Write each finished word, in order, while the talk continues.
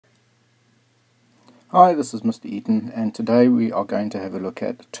Hi, this is Mr. Eaton, and today we are going to have a look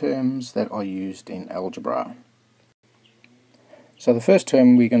at terms that are used in algebra. So the first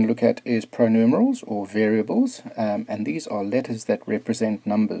term we're going to look at is pronumerals or variables, and these are letters that represent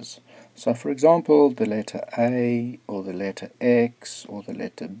numbers. So for example, the letter A, or the letter X, or the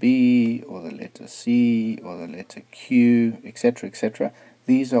letter B, or the letter C, or the letter Q, etc., etc.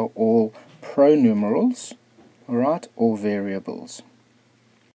 These are all pronumerals, alright, or variables.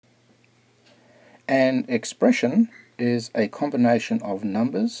 An expression is a combination of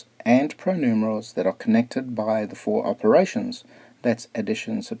numbers and pronumerals that are connected by the four operations. That's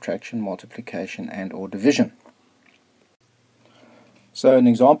addition, subtraction, multiplication, and or division. So an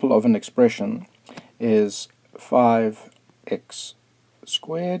example of an expression is 5x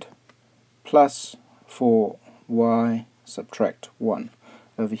squared plus 4y subtract 1.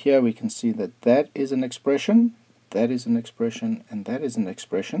 Over here we can see that that is an expression, that is an expression, and that is an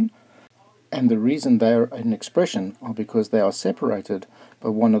expression. And the reason they are an expression are because they are separated by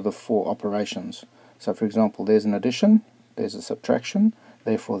one of the four operations. So for example, there's an addition, there's a subtraction,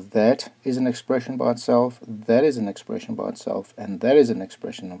 therefore that is an expression by itself, that is an expression by itself, and that is an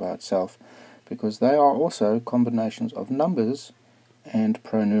expression by itself, because they are also combinations of numbers and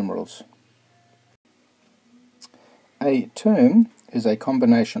pronumerals. A term is a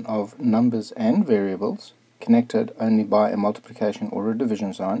combination of numbers and variables connected only by a multiplication or a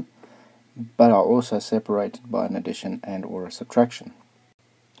division sign, but are also separated by an addition and or a subtraction.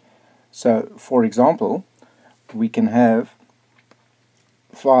 So for example, we can have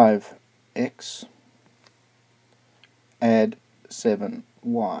 5x add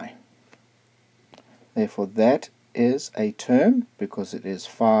 7y. Therefore that is a term because it is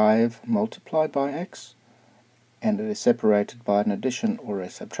 5 multiplied by x, and it is separated by an addition or a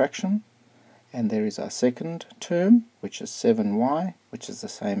subtraction. And there is our second term, which is 7y, which is the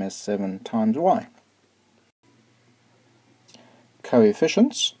same as 7 times y.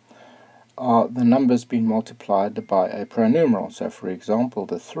 Coefficients are the numbers being multiplied by a pronumeral. So for example,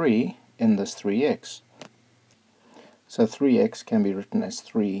 the 3 in this 3x. So 3x can be written as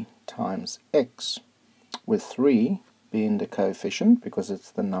 3 times x, with 3 being the coefficient because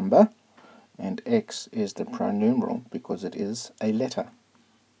it's the number, and x is the pronumeral because it is a letter.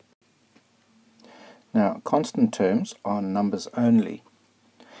 Now, constant terms are numbers only,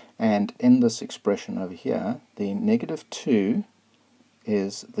 and in this expression over here, the -2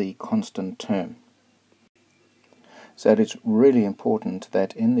 is the constant term. So it is really important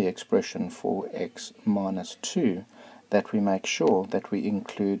that in the expression for x minus 2, that we make sure that we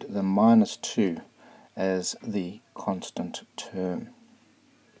include the -2 as the constant term.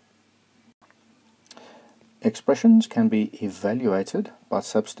 Expressions can be evaluated by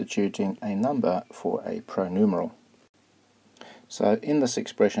substituting a number for a pronumeral. So in this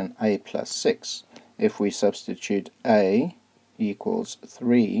expression a plus 6, if we substitute a equals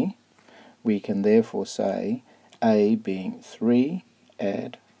 3, we can therefore say a being 3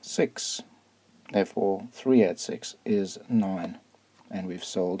 add 6. Therefore 3 add 6 is 9, and we've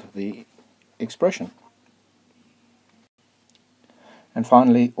solved the expression. And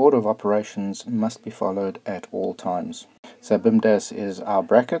finally, order of operations must be followed at all times. So BIMDAS is our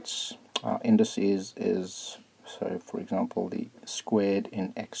brackets, our indices is, so for example, the squared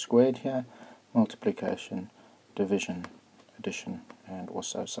in x squared here, multiplication, division, addition, and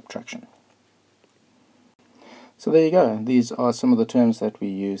also subtraction. So there you go, these are some of the terms that we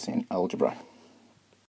use in algebra.